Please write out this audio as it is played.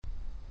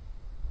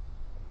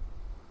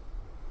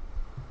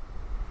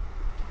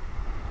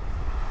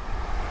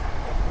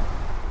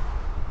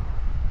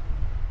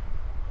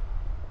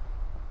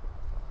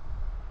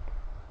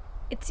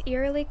It's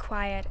eerily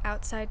quiet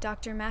outside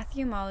Dr.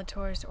 Matthew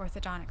Molitor's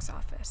orthodontics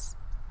office.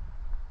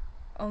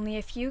 Only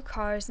a few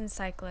cars and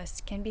cyclists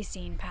can be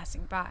seen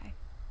passing by.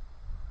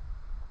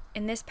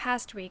 In this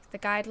past week, the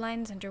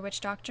guidelines under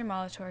which Dr.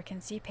 Molitor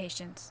can see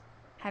patients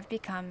have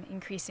become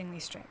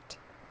increasingly strict.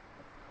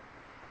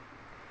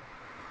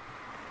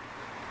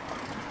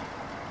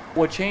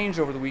 What changed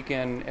over the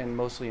weekend, and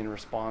mostly in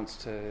response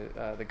to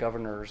the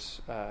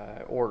governor's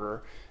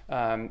order,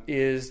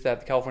 is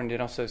that the California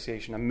Dental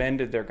Association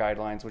amended their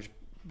guidelines,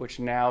 which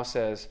now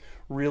says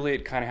really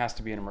it kind of has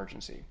to be an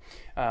emergency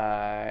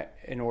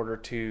in order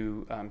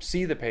to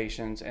see the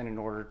patients and in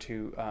order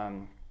to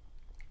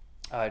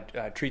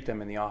treat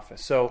them in the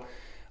office. So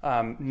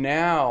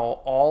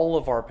now all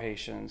of our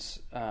patients,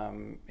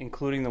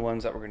 including the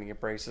ones that were going to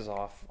get braces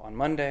off on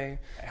Monday,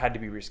 had to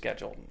be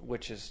rescheduled,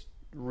 which is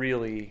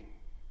really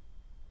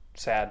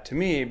sad to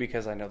me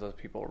because I know those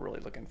people are really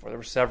looking for. There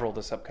were several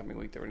this upcoming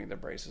week that were going to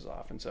get their braces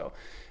off, and so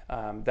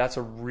that's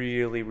a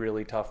really,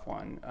 really tough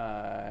one.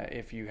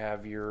 If you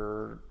have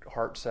your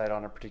heart set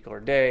on a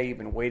particular day, you've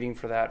been waiting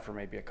for that for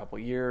maybe a couple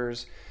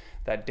years,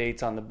 that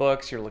date's on the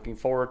books, you're looking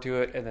forward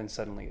to it, and then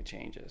suddenly it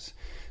changes.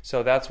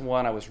 So that's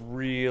one I was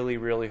really,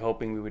 really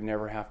hoping we would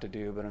never have to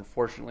do, but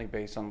unfortunately,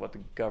 based on what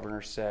the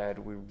governor said,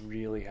 we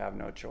really have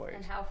no choice.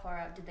 And how far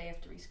out did they have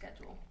to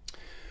reschedule?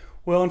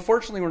 Well,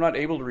 unfortunately, we're not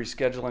able to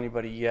reschedule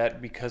anybody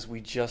yet because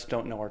we just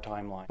don't know our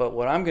timeline. But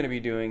what I'm going to be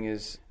doing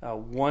is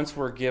once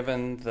we're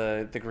given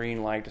the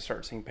green light to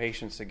start seeing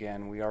patients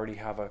again, we already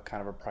have a kind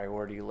of a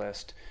priority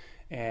list.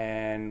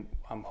 And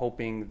I'm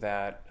hoping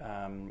that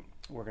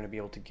we're going to be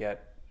able to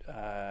get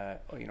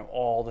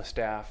all the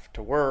staff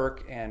to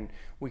work, and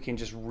we can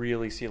just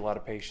really see a lot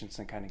of patients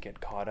and kind of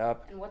get caught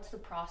up. And what's the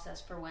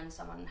process for when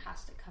someone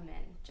has to come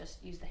in?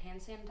 Just use the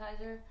hand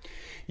sanitizer?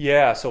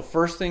 Yeah, so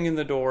first thing in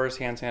the door is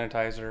hand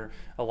sanitizer.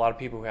 A lot of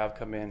people who have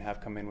come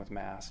in with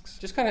masks.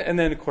 Just kind of, and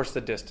then of course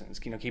the distance,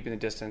 keeping the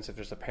distance. If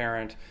there's a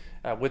parent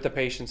with the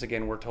patients,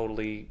 again, we're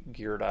totally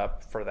geared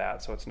up for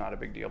that, so it's not a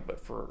big deal.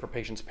 But for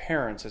patients'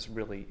 parents, it's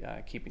really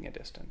keeping a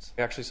distance.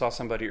 I actually saw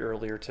somebody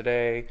earlier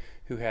today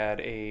who had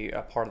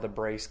a part of the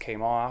brace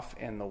came off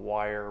and the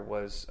wire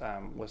was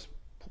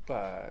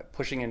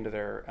pushing into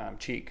their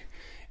cheek.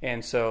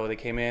 And so they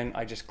came in,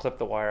 I just clipped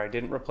the wire. I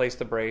didn't replace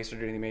the brace or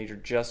do anything major,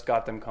 just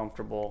got them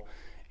comfortable,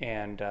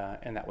 and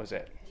that was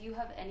it. Do you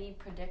have any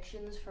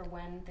predictions for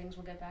when things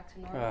will get back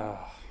to normal?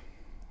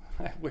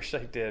 I wish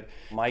I did.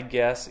 My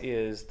guess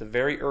is the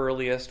very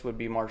earliest would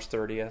be March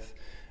 30th.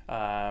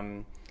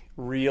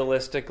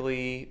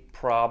 Realistically,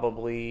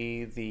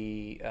 probably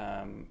the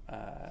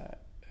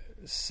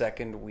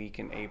second week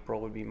in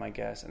April would be my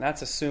guess. And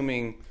that's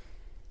assuming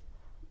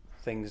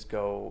things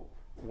go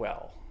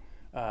well.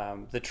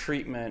 The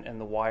treatment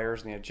and the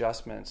wires and the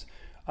adjustments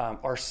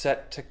are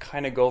set to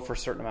kind of go for a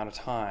certain amount of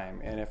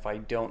time. And if I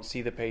don't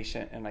see the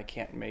patient and I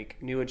can't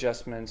make new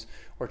adjustments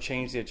or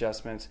change the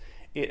adjustments,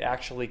 it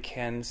actually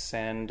can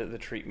send the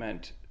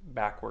treatment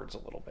backwards a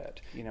little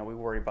bit. We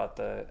worry about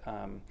the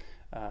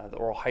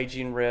oral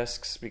hygiene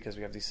risks because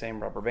we have these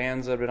same rubber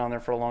bands that have been on there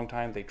for a long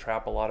time. They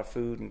trap a lot of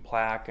food and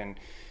plaque, and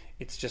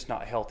it's just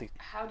not healthy.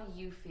 How do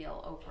you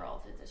feel overall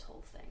through this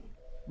whole thing?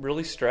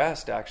 Really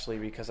stressed, actually,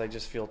 because I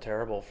just feel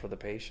terrible for the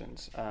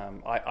patients.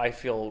 I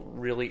feel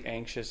really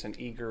anxious and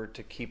eager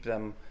to keep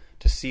them,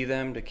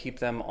 to keep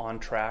them on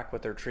track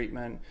with their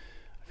treatment.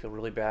 I feel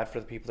really bad for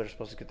the people that are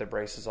supposed to get their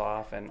braces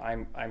off, and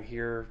I'm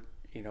here,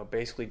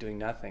 basically doing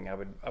nothing. I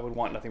would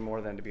want nothing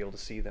more than to be able to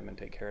see them and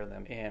take care of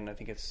them. And I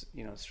think it's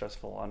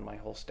stressful on my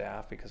whole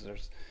staff because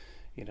there's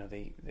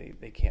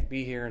they can't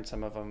be here, and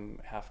some of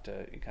them have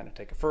to kind of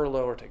take a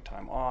furlough or take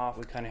time off.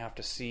 We kind of have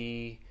to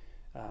see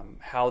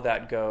how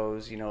that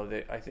goes.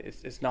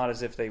 It's not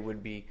as if they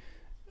would be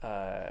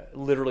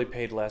literally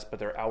paid less, but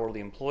they're hourly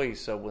employees.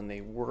 So when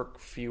they work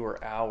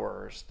fewer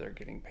hours, they're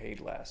getting paid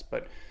less.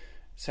 But it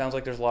sounds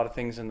like there's a lot of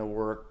things in the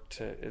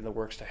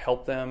works to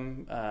help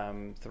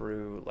them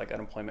through like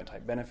unemployment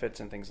type benefits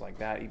and things like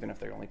that. Even if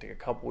they only take a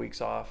couple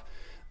weeks off,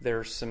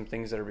 there's some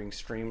things that are being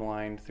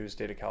streamlined through the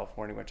state of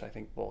California, which I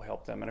think will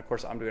help them. And of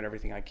course, I'm doing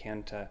everything I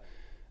can to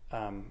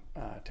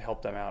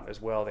help them out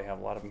as well. A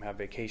lot of them have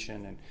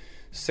vacation and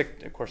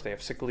sick. Of course, they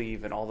have sick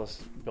leave and all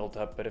this built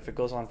up. But if it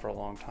goes on for a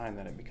long time,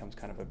 then it becomes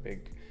kind of a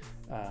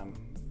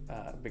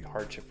big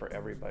hardship for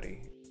everybody.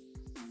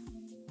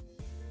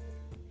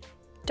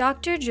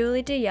 Dr.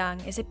 Julie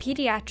DeYoung is a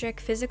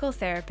pediatric physical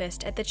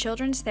therapist at the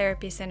Children's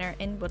Therapy Center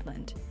in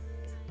Woodland.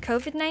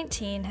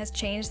 COVID-19 has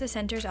changed the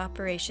center's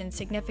operations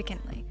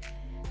significantly,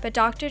 but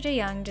Dr.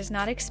 DeYoung does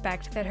not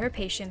expect that her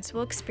patients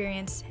will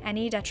experience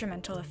any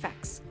detrimental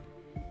effects.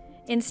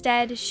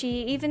 Instead,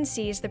 she even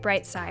sees the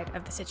bright side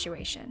of the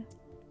situation.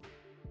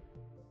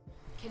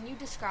 Can you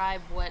describe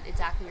what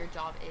exactly your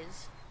job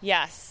is?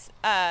 Yes,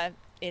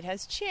 it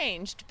has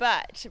changed,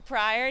 but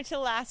prior to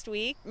last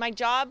week, my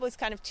job was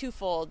kind of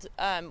twofold.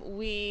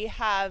 We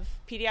have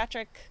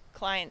pediatric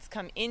clients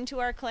come into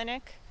our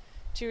clinic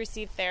to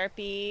receive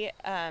therapy,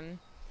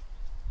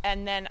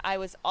 And then I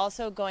was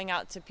also going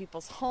out to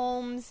people's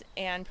homes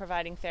and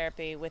providing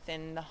therapy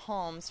within the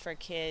homes for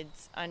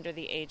kids under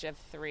the age of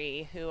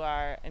 3 who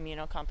are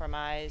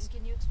immunocompromised. And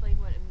can you explain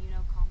what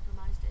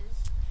immunocompromised is?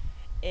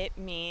 It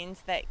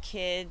means that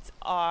kids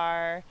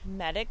are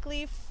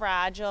medically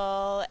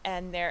fragile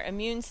and their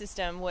immune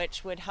system,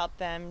 which would help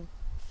them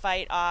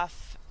fight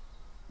off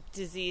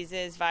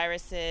diseases,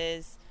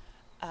 viruses,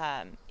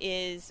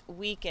 is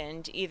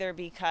weakened either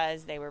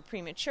because they were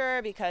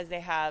premature, because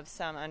they have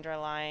some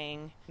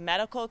underlying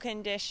medical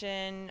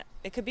condition.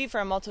 It could be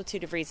for a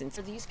multitude of reasons.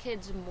 Are these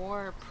kids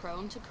more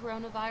prone to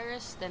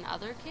coronavirus than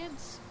other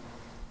kids?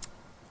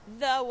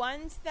 The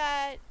ones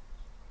that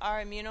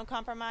are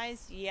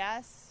immunocompromised,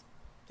 yes.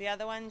 The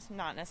other ones,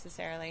 not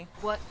necessarily.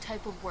 What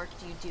type of work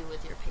do you do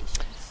with your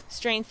patients?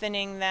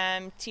 Strengthening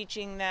them,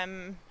 teaching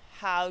them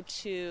how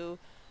to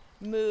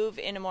move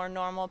in a more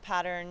normal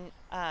pattern.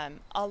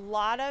 A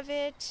lot of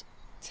it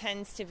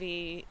tends to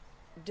be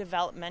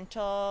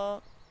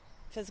developmental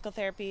physical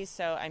therapy,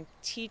 so I'm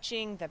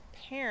teaching the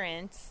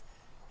parents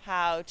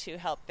how to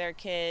help their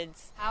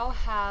kids. How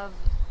have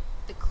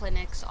the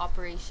clinic's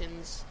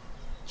operations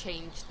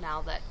changed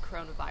now that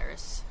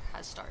coronavirus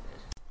has started?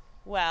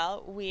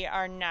 Well, we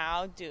are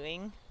now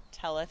doing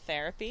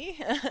teletherapy,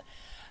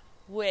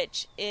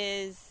 which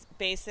is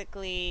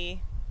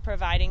basically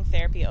providing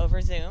therapy over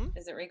Zoom.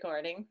 Is it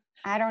recording?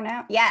 I don't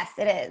know. Yes,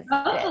 it is.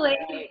 Hopefully.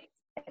 It is.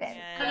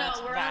 And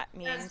that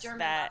means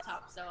that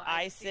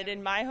I sit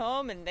in my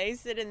home and they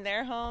sit in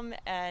their home,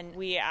 and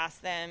we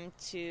ask them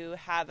to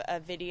have a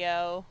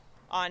video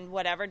on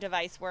whatever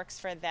device works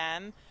for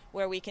them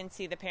where we can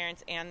see the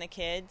parents and the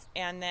kids.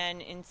 And then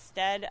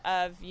instead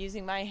of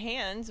using my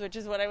hands, which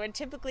is what I would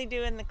typically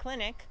do in the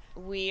clinic,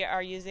 we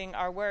are using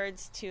our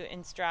words to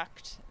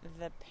instruct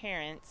the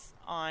parents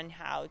on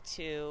how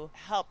to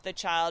help the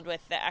child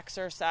with the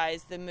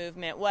exercise, the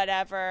movement,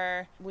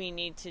 whatever we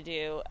need to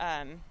do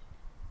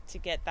to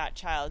get that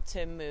child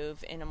to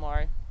move in a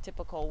more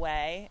typical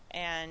way.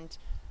 And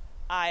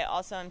I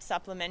also am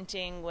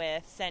supplementing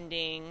with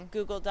sending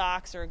Google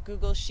Docs or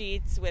Google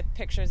Sheets with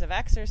pictures of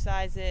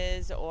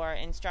exercises or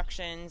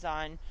instructions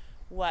on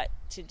what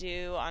to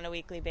do on a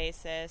weekly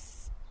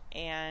basis.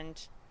 And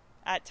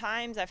at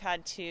times I've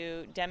had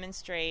to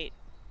demonstrate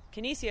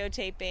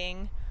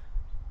kinesiotaping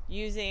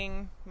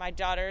using my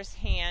daughter's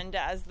hand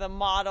as the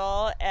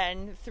model,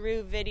 and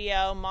through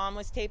video, Mom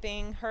was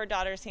taping her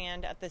daughter's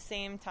hand at the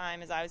same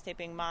time as I was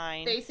taping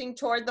mine. Facing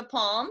toward the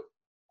palm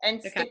and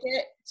stick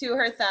it to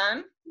her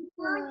thumb.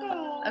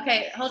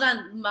 Okay, hold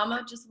on.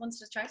 Mama just wants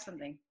to try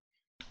something.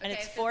 And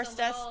it's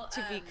forced us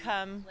to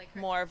become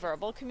more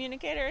verbal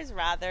communicators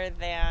rather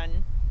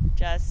than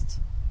just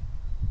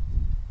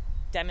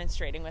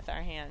demonstrating with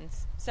our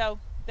hands. So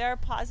there are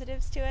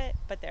positives to it,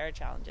 but there are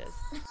challenges.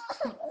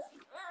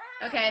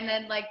 Okay, and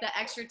then like the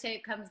extra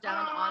tape comes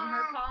down on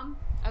her palm.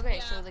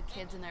 Okay, so the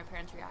kids and their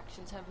parents'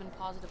 reactions have been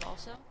positive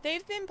also?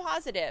 They've been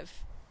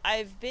positive.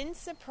 I've been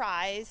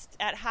surprised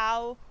at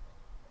how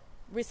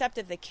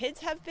receptive the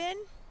kids have been.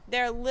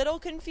 They're a little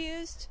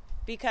confused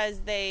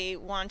because they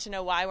want to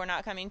know why we're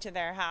not coming to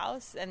their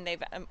house. And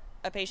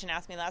a patient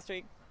asked me last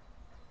week,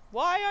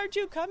 "Why aren't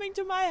you coming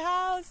to my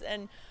house?"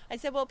 And I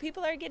said, well,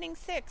 people are getting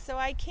sick, so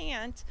I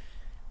can't.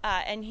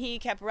 And he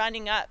kept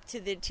running up to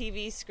the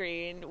TV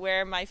screen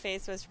where my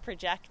face was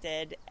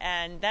projected,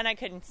 and then I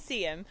couldn't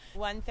see him.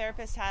 One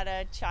therapist had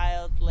a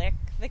child lick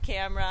the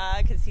camera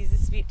because he's a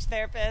speech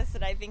therapist,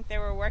 and I think they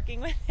were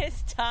working with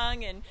his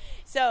tongue. And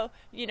so,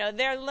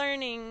 they're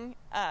learning,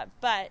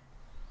 but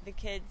the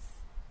kids,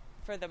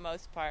 for the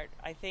most part,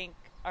 I think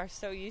are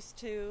so used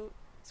to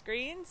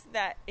screens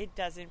that it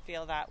doesn't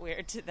feel that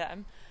weird to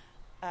them.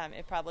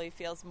 It probably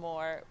feels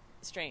more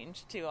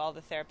strange to all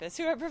the therapists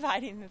who are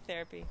providing the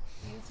therapy.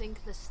 Do you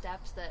think the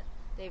steps that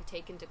they've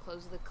taken to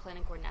close the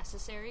clinic were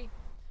necessary?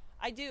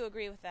 I do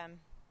agree with them.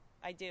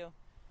 I do.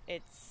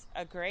 It's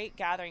a great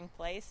gathering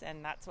place,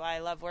 and that's why I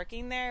love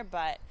working there,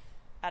 but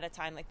at a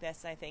time like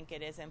this, I think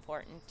it is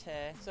important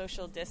to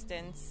social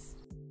distance.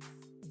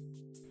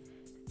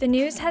 The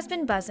news has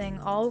been buzzing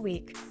all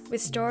week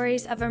with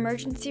stories of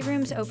emergency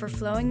rooms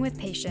overflowing with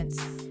patients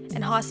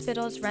and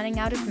hospitals running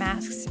out of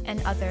masks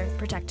and other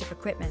protective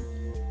equipment.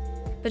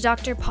 But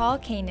Dr. Paul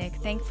Koenig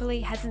thankfully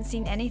hasn't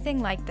seen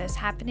anything like this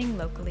happening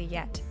locally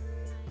yet.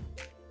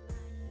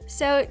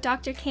 So,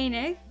 Dr.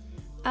 Koenig,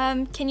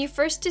 can you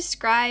first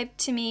describe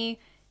to me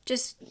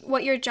just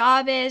what your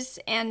job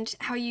is and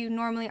how you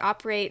normally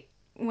operate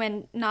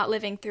when not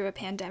living through a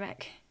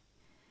pandemic?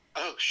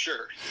 Oh,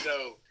 sure.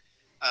 So,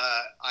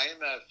 I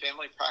am a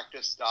family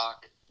practice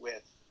doc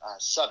with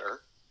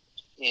Sutter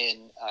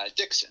in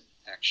Dixon,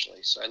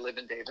 actually. So I live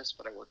in Davis,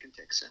 but I work in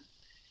Dixon.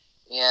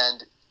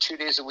 And 2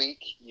 days a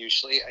week,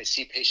 usually, I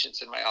see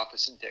patients in my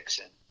office in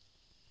Dixon.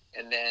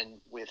 And then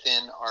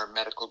within our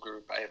medical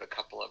group, I have a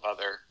couple of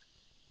other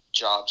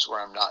jobs where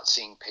I'm not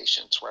seeing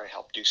patients, where I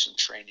help do some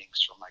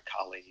trainings for my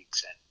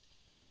colleagues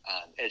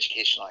and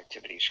educational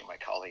activities for my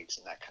colleagues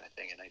and that kind of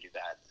thing. And I do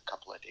that a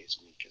couple of days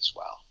a week as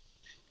well.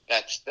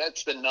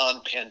 That's the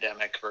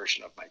non-pandemic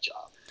version of my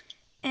job.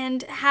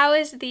 And how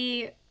is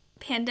the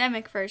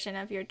pandemic version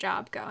of your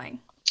job going?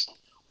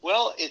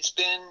 Well, it's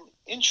been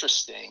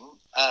interesting.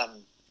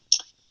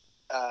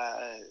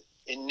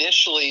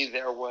 Initially,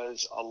 there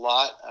was a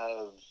lot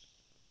of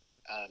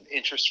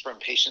interest from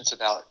patients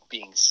about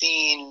being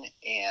seen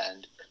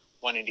and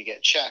wanting to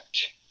get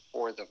checked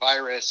for the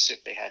virus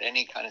if they had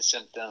any kind of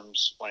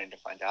symptoms, wanting to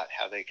find out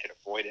how they could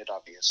avoid it,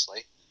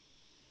 obviously.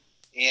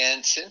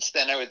 And since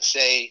then, I would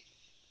say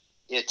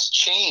it's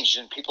changed,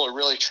 and people are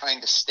really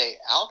trying to stay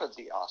out of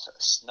the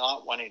office,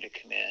 not wanting to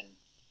come in.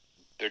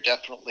 They're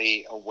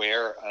definitely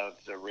aware of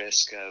the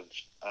risk of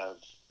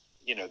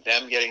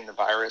them getting the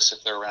virus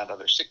if they're around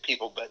other sick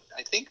people. But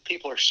I think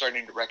people are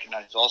starting to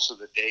recognize also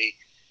that they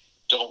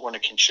don't want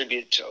to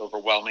contribute to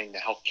overwhelming the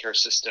healthcare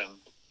system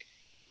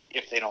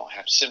if they don't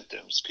have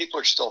symptoms. People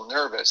are still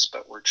nervous,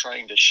 but we're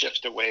trying to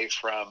shift away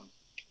from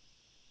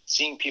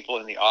seeing people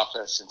in the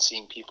office and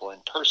seeing people in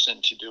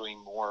person to doing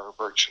more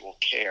virtual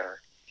care.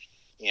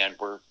 And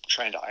we're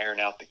trying to iron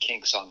out the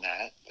kinks on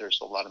that. There's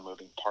a lot of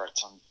moving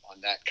parts on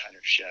that kind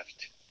of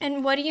shift.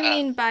 And what do you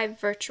mean by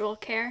virtual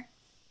care?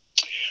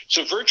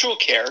 So virtual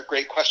care,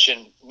 great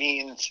question,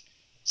 means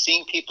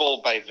seeing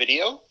people by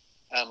video,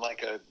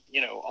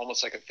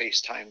 almost like a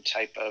FaceTime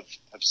type of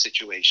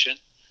situation,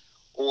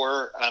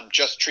 or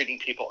just treating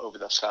people over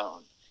the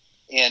phone.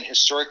 And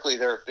historically,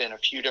 there have been a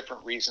few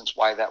different reasons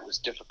why that was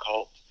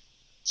difficult.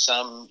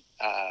 Some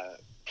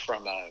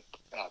from a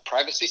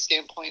privacy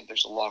standpoint,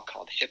 there's a law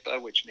called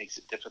HIPAA, which makes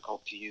it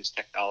difficult to use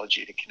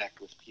technology to connect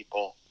with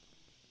people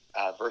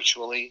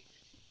virtually.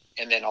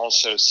 And then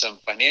also some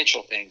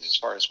financial things as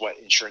far as what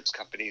insurance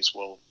companies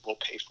will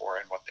pay for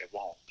and what they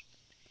won't.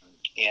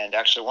 And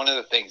actually, one of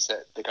the things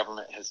that the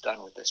government has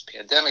done with this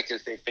pandemic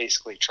is they've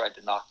basically tried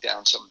to knock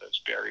down some of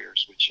those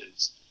barriers, which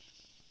is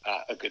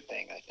a good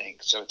thing, I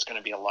think. So it's going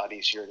to be a lot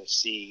easier to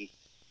see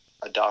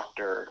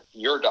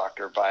your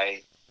doctor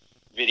by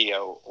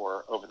video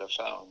or over the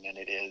phone than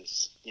it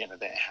is, than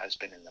it has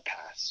been in the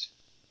past.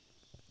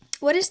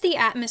 What is the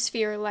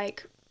atmosphere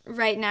like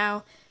right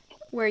now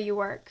where you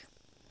work?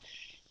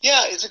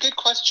 Yeah, it's a good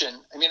question.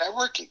 I mean, I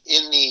work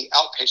in the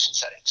outpatient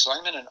setting, so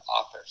I'm in an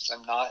office.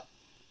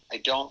 I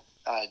don't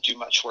do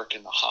much work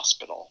in the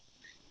hospital.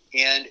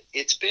 And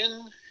it's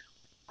been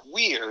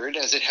weird,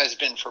 as it has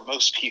been for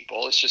most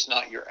people. It's just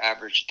not your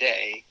average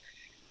day.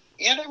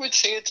 And I would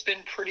say it's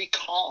been pretty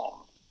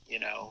calm,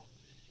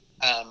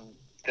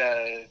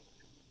 The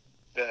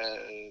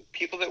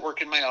people that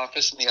work in my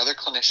office and the other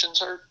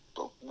clinicians are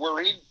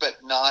worried, but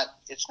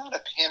it's not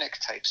a panic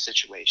type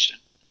situation.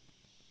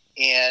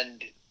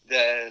 And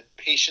the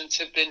patients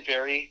have been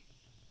very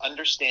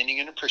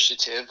understanding and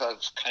appreciative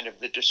of kind of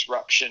the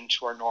disruption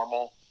to our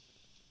normal,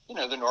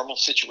 the normal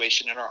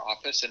situation in our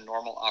office and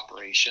normal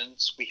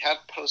operations. We have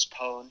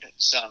postponed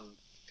some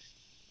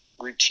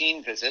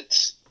routine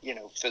visits,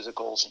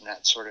 physicals and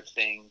that sort of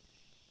thing,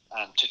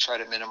 to try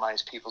to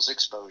minimize people's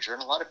exposure.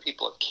 And a lot of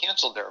people have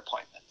canceled their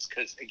appointments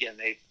because, again,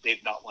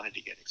 they've not wanted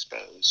to get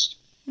exposed.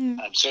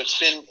 So it's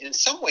been, in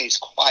some ways,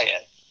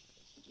 quiet.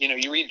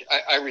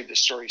 I read the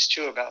stories,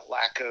 too, about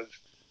lack of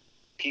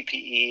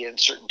PPE in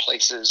certain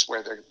places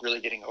where they're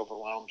really getting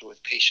overwhelmed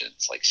with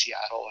patients, like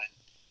Seattle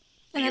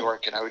and New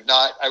York. And I would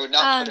not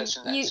put us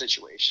in that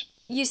situation.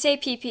 You say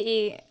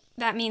PPE,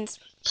 that means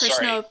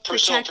personal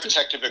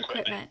protective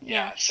equipment.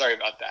 Yeah, sorry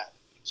about that.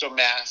 So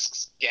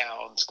masks,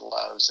 gowns,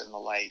 gloves, and the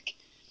like.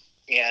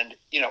 And,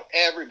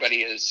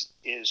 everybody is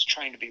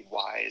trying to be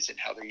wise in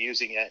how they're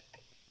using it.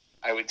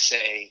 I would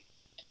say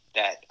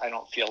that I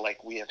don't feel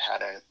like we have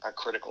had a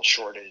critical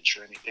shortage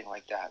or anything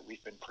like that.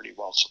 We've been pretty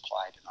well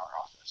supplied in our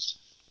office.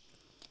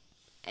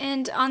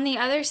 And on the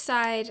other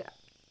side,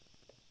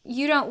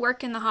 you don't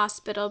work in the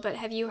hospital, but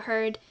have you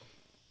heard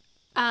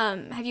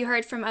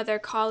from other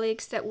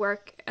colleagues that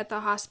work at the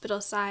hospital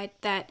side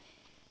that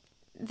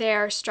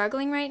they're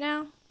struggling right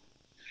now?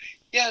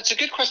 Yeah, it's a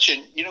good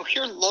question.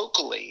 Here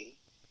locally,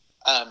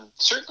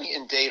 certainly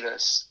in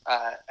Davis,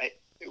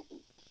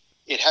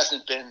 it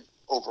hasn't been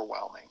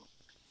overwhelming.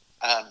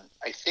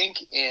 I think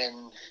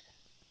in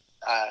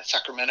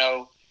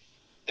Sacramento,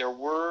 there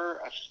were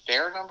a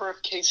fair number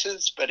of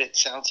cases, but it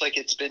sounds like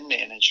it's been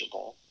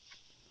manageable.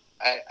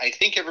 I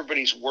think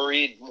everybody's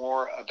worried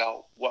more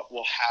about what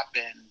will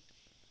happen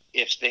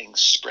if things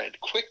spread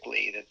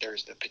quickly, that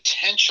there's the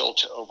potential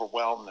to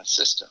overwhelm the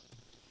system.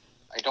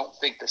 I don't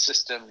think the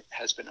system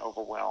has been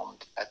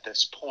overwhelmed at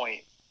this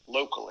point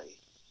locally.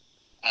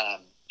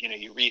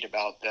 You read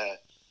about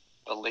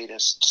the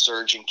latest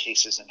surge in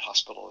cases and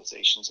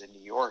hospitalizations in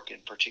New York in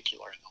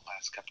particular in the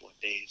last couple of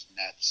days, and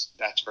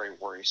that's very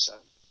worrisome.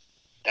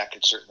 That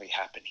could certainly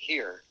happen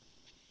here.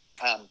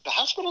 The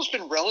hospital's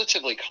been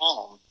relatively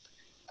calm.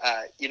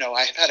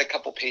 I've had a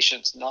couple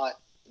patients not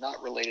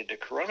related to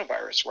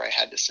coronavirus where I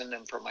had to send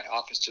them from my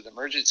office to the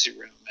emergency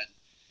room, and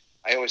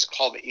I always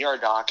call the ER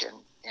doc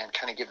and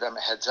kind of give them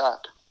a heads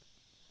up.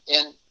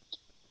 And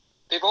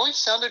they've always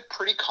sounded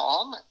pretty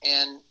calm,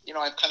 and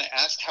I've kind of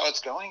asked how it's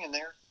going, and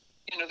they're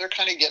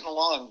kind of getting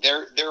along.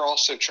 They're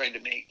also trying to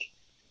make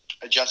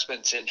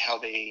adjustments in how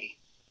they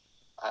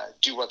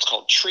do what's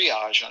called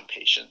triage on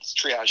patients.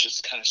 Triage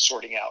is kind of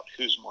sorting out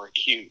who's more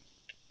acute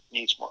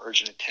needs more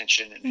urgent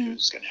attention and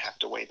who's going to have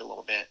to wait a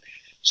little bit.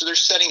 So they're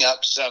setting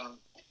up some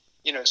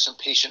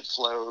patient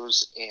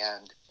flows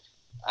and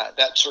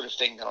that sort of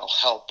thing that'll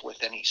help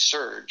with any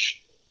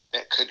surge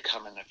that could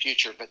come in the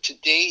future. But to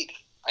date,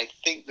 I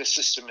think the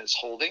system is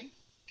holding,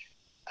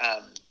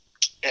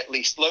 at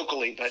least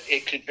locally, but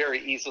it could very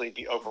easily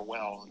be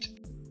overwhelmed.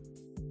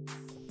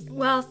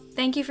 Well,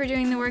 thank you for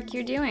doing the work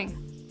you're doing.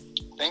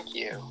 Thank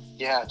you.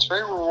 Yeah, it's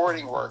very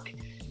rewarding work,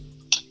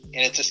 and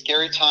it's a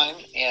scary time.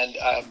 And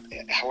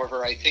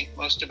however, I think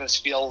most of us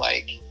feel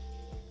like,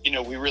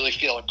 we really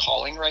feel a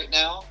calling right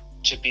now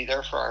to be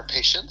there for our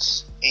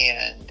patients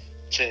and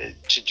to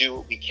do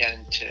what we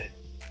can to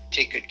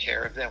take good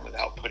care of them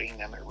without putting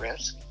them at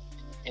risk.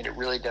 And it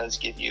really does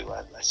give you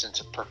a sense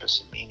of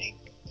purpose and meaning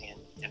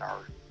in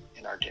our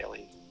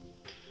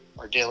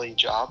daily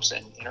jobs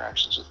and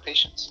interactions with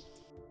patients.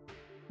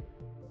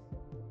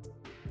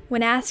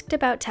 When asked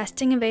about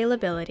testing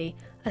availability,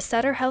 a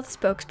Sutter Health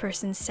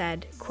spokesperson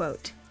said,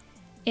 quote,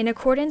 "In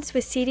accordance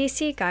with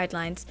CDC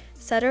guidelines,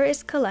 Sutter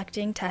is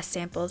collecting test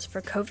samples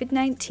for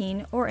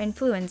COVID-19 or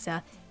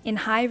influenza in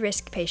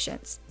high-risk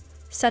patients,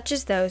 such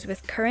as those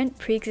with current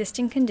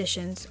pre-existing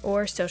conditions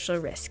or social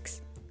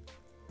risks.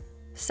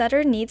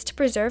 Sutter needs to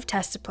preserve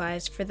test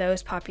supplies for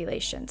those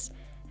populations,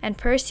 and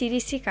per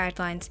CDC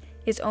guidelines,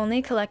 is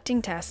only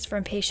collecting tests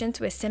from patients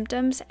with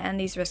symptoms and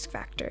these risk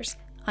factors,"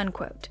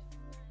 unquote.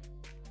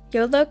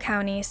 Yolo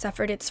County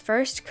suffered its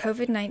first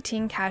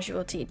COVID-19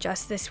 casualty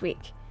just this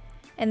week,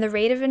 and the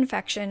rate of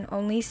infection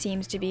only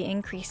seems to be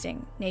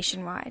increasing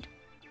nationwide.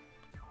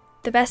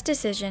 The best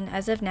decision,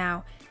 as of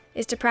now,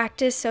 is to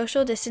practice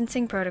social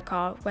distancing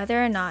protocol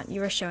whether or not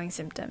you are showing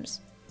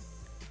symptoms.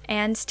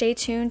 And stay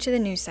tuned to the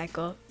news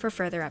cycle for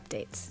further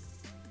updates.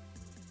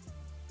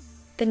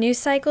 The news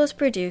cycle is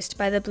produced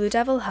by the Blue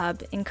Devil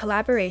Hub in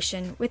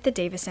collaboration with the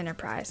Davis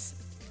Enterprise.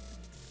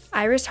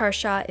 Iris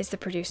Harshaw is the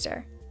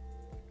producer.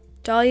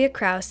 Dahlia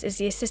Kraus is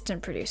the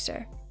assistant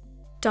producer.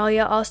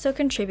 Dahlia also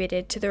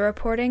contributed to the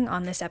reporting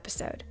on this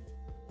episode.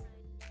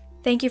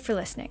 Thank you for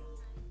listening.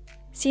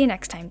 See you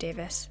next time,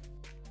 Davis.